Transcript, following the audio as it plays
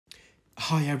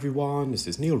Hi everyone, this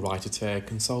is Neel Raithatha,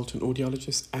 consultant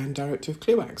audiologist and director of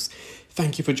WAX.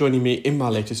 Thank you for joining me in my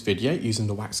latest video using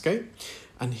the WAXscope.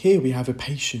 And here we have a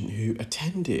patient who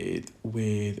attended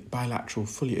with bilateral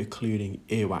fully occluding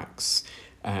earwax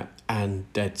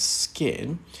and dead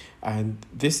skin. And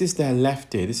this is their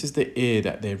left ear. This is the ear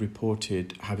that they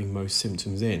reported having most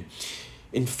symptoms in.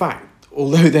 In fact,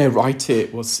 although their right ear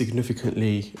was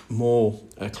significantly more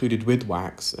occluded with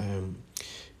wax,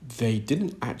 they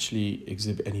didn't actually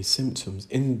exhibit any symptoms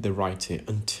in the right ear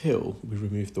until we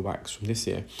removed the wax from this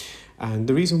ear. And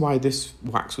the reason why this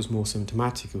wax was more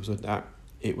symptomatic was that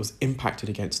it was impacted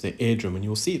against the eardrum, and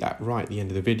you'll see that right at the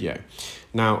end of the video.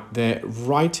 Now, the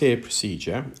right ear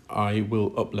procedure I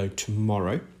will upload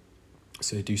tomorrow,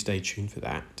 so do stay tuned for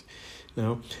that.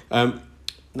 Now,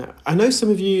 I know some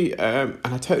of you, and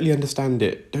I totally understand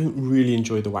it, don't really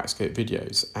enjoy the WAXscope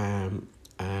videos,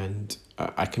 and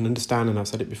I can understand, and I've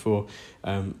said it before,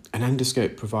 an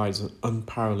endoscope provides an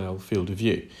unparalleled field of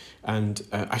view. And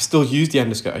I still use the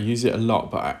endoscope, I use it a lot,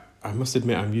 but I must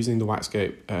admit I'm using the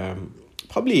WAXscope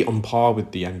probably on par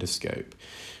with the endoscope.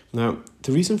 Now,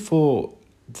 the reason for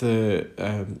the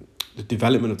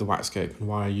development of the WAXscope and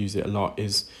why I use it a lot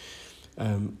is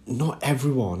not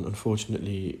everyone,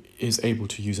 unfortunately, is able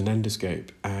to use an endoscope.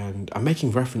 And I'm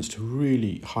making reference to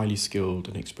really highly skilled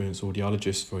and experienced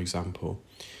audiologists, for example.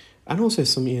 And also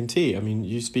some ENT. I mean,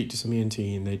 you speak to some ENT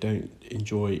and they don't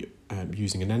enjoy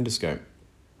using an endoscope.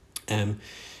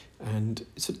 And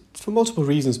it's for multiple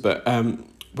reasons, but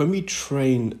when we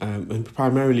train, and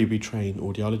primarily we train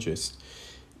audiologists,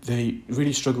 they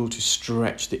really struggle to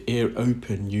stretch the ear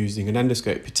open using an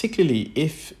endoscope, particularly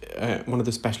if one of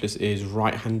the specialists is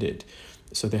right-handed.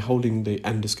 So they're holding the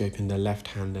endoscope in their left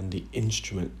hand and the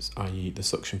instruments, i.e. the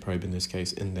suction probe in this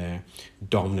case, in their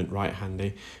dominant right hand.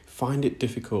 They find it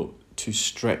difficult to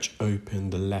stretch open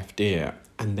the left ear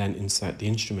and then insert the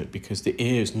instrument because the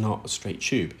ear is not a straight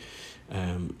tube.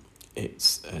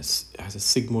 It has a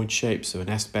sigmoid shape, so an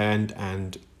S-bend,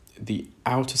 and the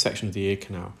outer section of the ear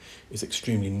canal is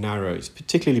extremely narrow. It's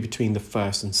particularly between the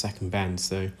first and second bend,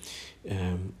 so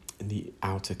in the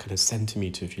outer kind of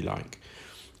centimetre, if you like.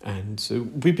 And so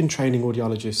we've been training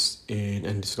audiologists in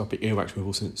endoscopic earwax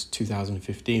removal since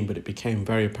 2015, but it became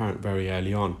very apparent very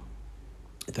early on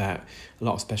that a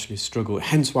lot of specialists struggle,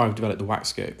 hence why I've developed the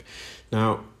WAXscope.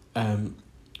 Now,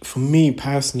 for me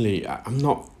personally, I'm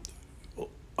not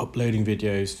uploading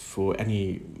videos for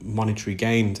any monetary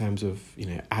gain in terms of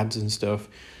ads and stuff.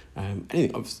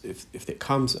 Anything, if it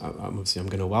comes, obviously I'm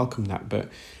going to welcome that, but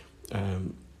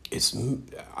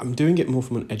I'm doing it more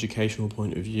from an educational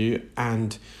point of view,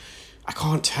 and I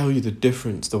can't tell you the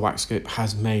difference the WAXscope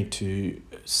has made to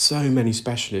so many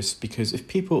specialists, because if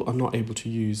people are not able to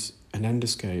use an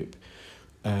endoscope,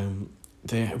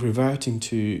 they're reverting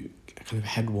to kind of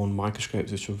head-worn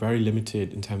microscopes, which are very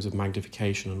limited in terms of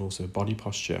magnification and also body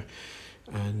posture.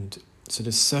 And so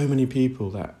there's so many people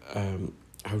that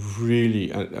are really,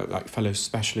 like fellow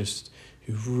specialists,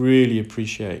 who really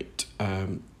appreciate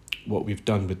what we've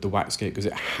done with the WAXscope, because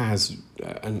it has,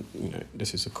 and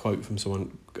this is a quote from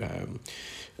someone,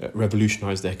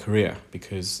 revolutionised their career,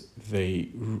 because they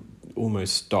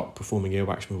almost stopped performing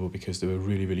earwax removal because they were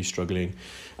really, really struggling,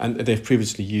 and they've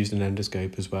previously used an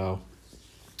endoscope as well.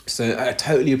 So I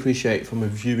totally appreciate, from a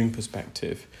viewing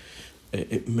perspective,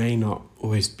 it may not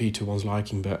always be to one's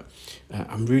liking, but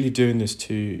I'm really doing this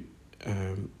to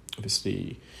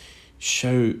obviously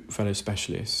show fellow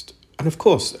specialists, and of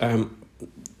course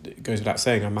it goes without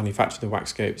saying I manufacture the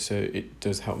WAXscope, so it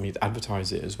does help me to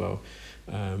advertise it as well.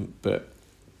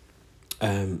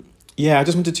 Yeah, I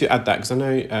just wanted to add that, because I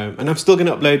know, and I'm still going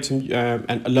to upload some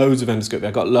and loads of endoscope.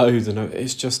 I've got loads, and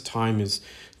it's just time is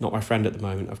not my friend at the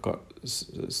moment. I've got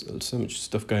so much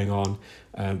stuff going on,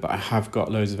 but I have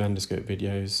got loads of endoscope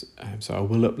videos, so I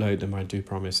will upload them, I do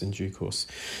promise, in due course.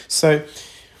 So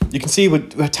you can see we're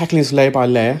tackling this layer by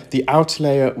layer. The outer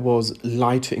layer was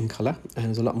lighter in colour, and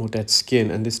there's a lot more dead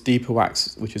skin, and this deeper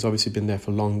wax, which has obviously been there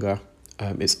for longer,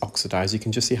 it's oxidized. You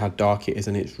can just see how dark it is,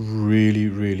 and it's really,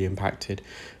 really impacted.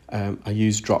 I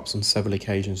used drops on several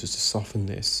occasions just to soften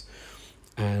this.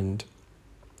 And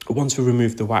once we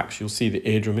remove the wax, you'll see the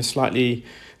eardrum is slightly,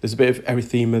 there's a bit of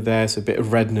erythema there, so a bit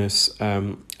of redness.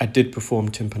 I did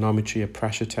perform tympanometry, a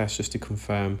pressure test, just to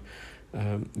confirm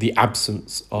the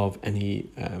absence of any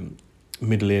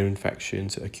middle ear infection,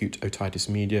 so acute otitis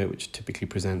media, which typically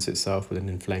presents itself with an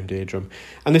inflamed eardrum.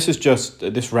 And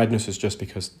this redness is just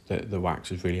because the wax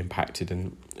was really impacted,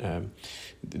 and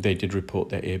they did report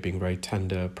their ear being very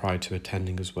tender prior to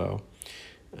attending as well.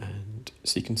 And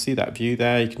so you can see that view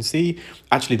there. You can see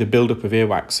actually the buildup of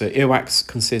earwax. So earwax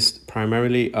consists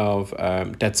primarily of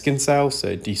dead skin cells,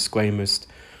 so desquamous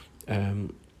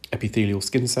epithelial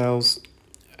skin cells,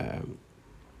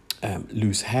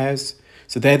 loose hairs.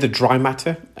 So they're the dry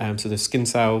matter. So the skin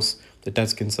cells, the dead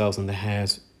skin cells and the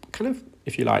hairs kind of,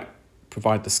 if you like,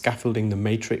 provide the scaffolding, the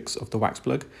matrix of the wax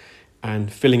plug.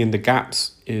 And filling in the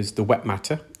gaps is the wet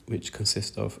matter, which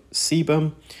consists of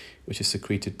sebum, which is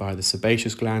secreted by the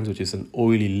sebaceous glands, which is an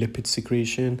oily lipid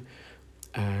secretion,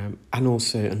 and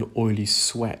also an oily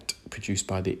sweat produced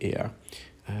by the ear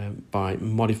by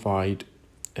modified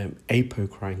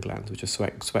apocrine glands, which are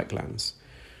sweat glands.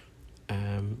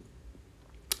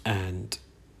 And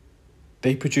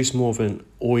they produce more of an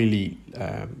oily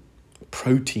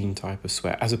protein type of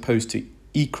sweat, as opposed to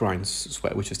eccrine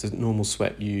sweat, which is the normal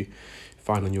sweat you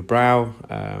find on your brow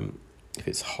if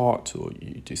it's hot or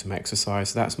you do some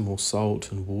exercise. So that's more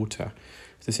salt and water.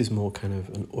 This is more kind of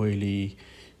an oily,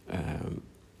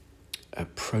 a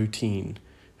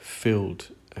protein-filled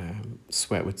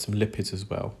sweat with some lipids as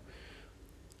well.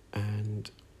 And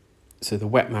so the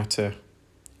wet matter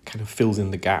kind of fills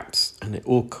in the gaps, and it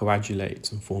all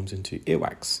coagulates and forms into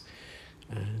earwax.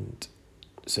 And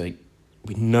so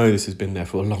we know this has been there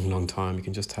for a long, long time. You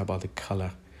can just tell by the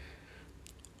colour.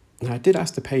 Now, I did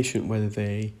ask the patient whether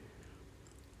they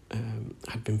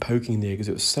had been poking the ear because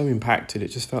it was so impacted. It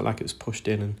just felt like it was pushed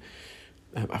in.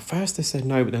 And at first they said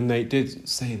no, but then they did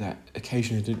say that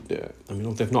occasionally I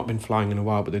mean, they've not been flying in a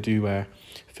while, but they do wear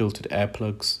filtered air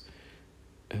plugs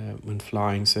when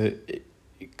flying. So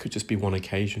it could just be one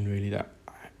occasion really that,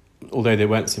 although they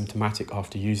weren't symptomatic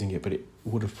after using it, but it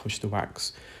would have pushed the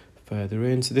wax further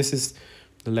in. So this is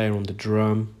the layer on the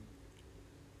drum.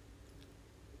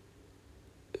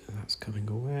 That's coming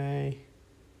away.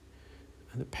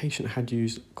 And the patient had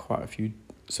used quite a few,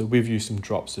 so we've used some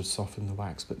drops to soften the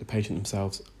wax, but the patient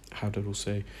themselves had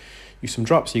also used some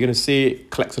drops. You're going to see it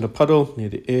collects in a puddle near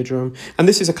the eardrum. And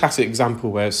this is a classic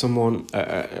example where someone,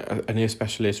 an ear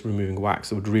specialist removing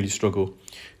wax, would really struggle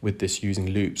with this using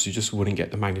loops. You just wouldn't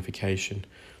get the magnification,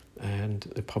 and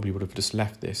they probably would have just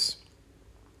left this.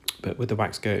 But with the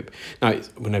WAXscope, now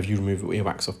whenever you remove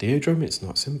earwax off the eardrum, it's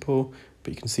not simple,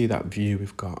 but you can see that view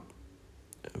we've got.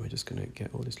 And we're just going to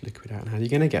get all this liquid out now. You're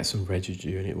going to get some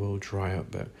residue and it will dry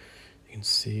up, but you can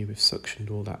see we've suctioned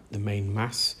all that, the main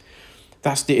mass.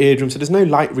 That's the eardrum. So there's no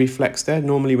light reflex there.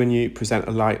 Normally when you present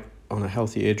a light on a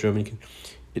healthy eardrum,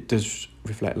 it does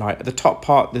reflect light. At the top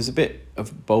part, there's a bit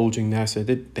of bulging there, so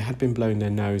they had been blowing their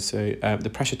nose. So the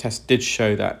pressure test did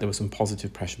show that there was some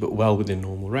positive pressure, but well within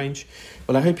normal range.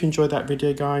 Well, I hope you enjoyed that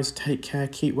video, guys. Take care,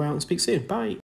 keep well, and speak soon. Bye.